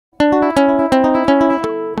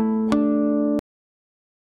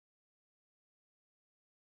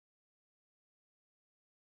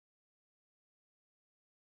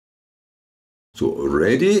So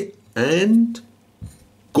ready and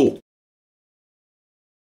go.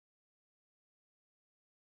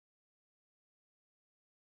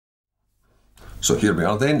 So here we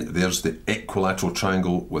are then, there's the equilateral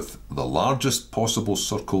triangle with the largest possible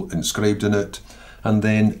circle inscribed in it, and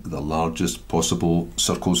then the largest possible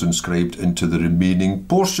circles inscribed into the remaining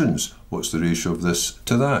portions. What's the ratio of this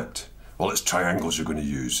to that? Well, it's triangles you're going to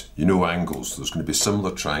use. You know angles, there's going to be similar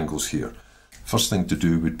triangles here. First thing to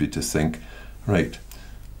do would be to think, right,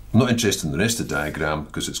 I'm not interested in the rest of the diagram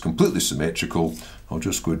because it's completely symmetrical. I'll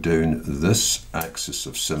just go down this axis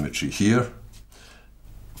of symmetry here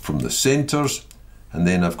from the centres, and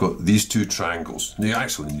then I've got these two triangles. Now you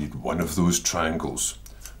actually need one of those triangles.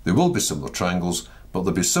 They will be similar triangles, but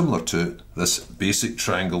they'll be similar to this basic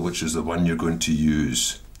triangle, which is the one you're going to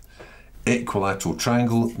use. Equilateral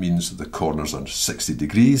triangle means that the corners are 60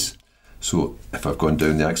 degrees. So if I've gone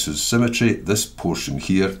down the axis of symmetry, this portion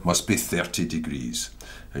here must be 30 degrees.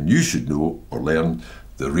 And you should know or learn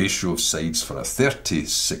the ratio of sides for a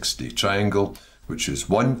 30-60 triangle, which is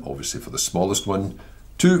 1, obviously for the smallest one,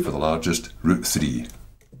 2 for the largest, √3.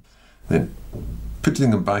 Then,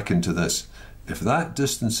 putting them back into this, if that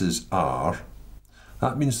distance is r,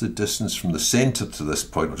 that means the distance from the centre to this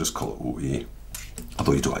point, I'll just call it OA,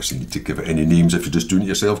 although you don't actually need to give it any names if you're just doing it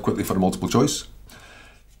yourself quickly for a multiple choice,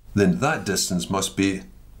 then that distance must be,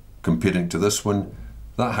 comparing to this one,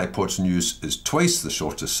 that hypotenuse is twice the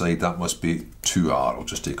shortest side, that must be 2r, I'll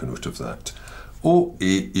just take a note of that. OA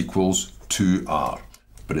equals 2r.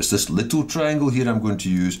 But it's this little triangle here I'm going to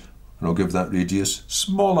use, and I'll give that radius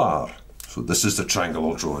small r. So this is the triangle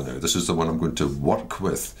I'll draw now. This is the one I'm going to work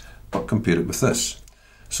with, but compare it with this.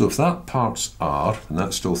 So if that part's r, and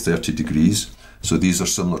that's still 30 degrees, so these are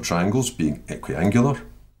similar triangles being equiangular,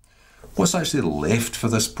 what's actually left for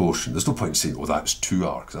this portion? There's no point in saying, oh, that's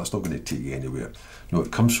 2r, because that's not going to take you anywhere. No,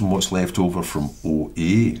 it comes from what's left over from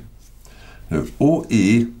OA. Now,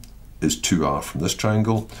 OA is 2r from this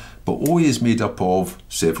triangle, but OA is made up of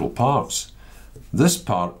several parts. This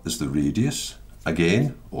part is the radius,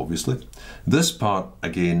 again, obviously. This part,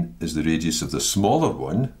 again, is the radius of the smaller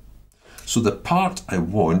one. So the part I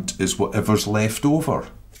want is whatever's left over.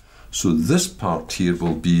 So this part here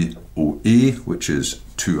will be OA, which is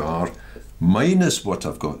 2r, minus what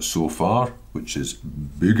I've got so far, which is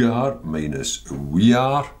big R minus wee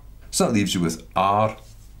r. So that leaves you with r,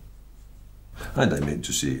 and I meant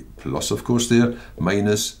to say plus, of course, there,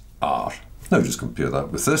 minus r. Now just compare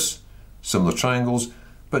that with this. Similar triangles,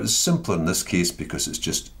 but it's simpler in this case because it's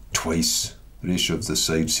just twice. The ratio of the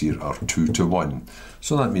sides here are 2 to 1.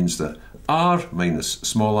 So that means that r minus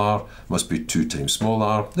small r must be 2 times small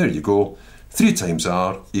r. There you go. 3 times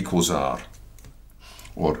r equals r.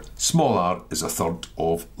 Or small r is a third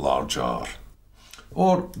of large R.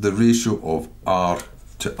 Or the ratio of r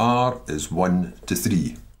to r is 1 to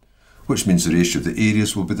 3, which means the ratio of the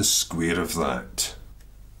areas will be the square of that.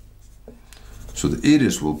 So the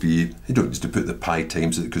areas will be, you don't need to put the pi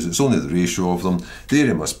times it because it's only the ratio of them. The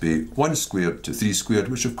area must be 1 squared to 3 squared,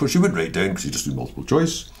 which of course you wouldn't write down because you just do multiple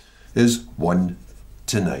choice, is 1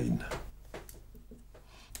 to 9.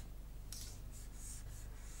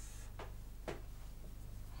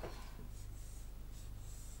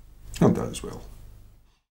 And that as well.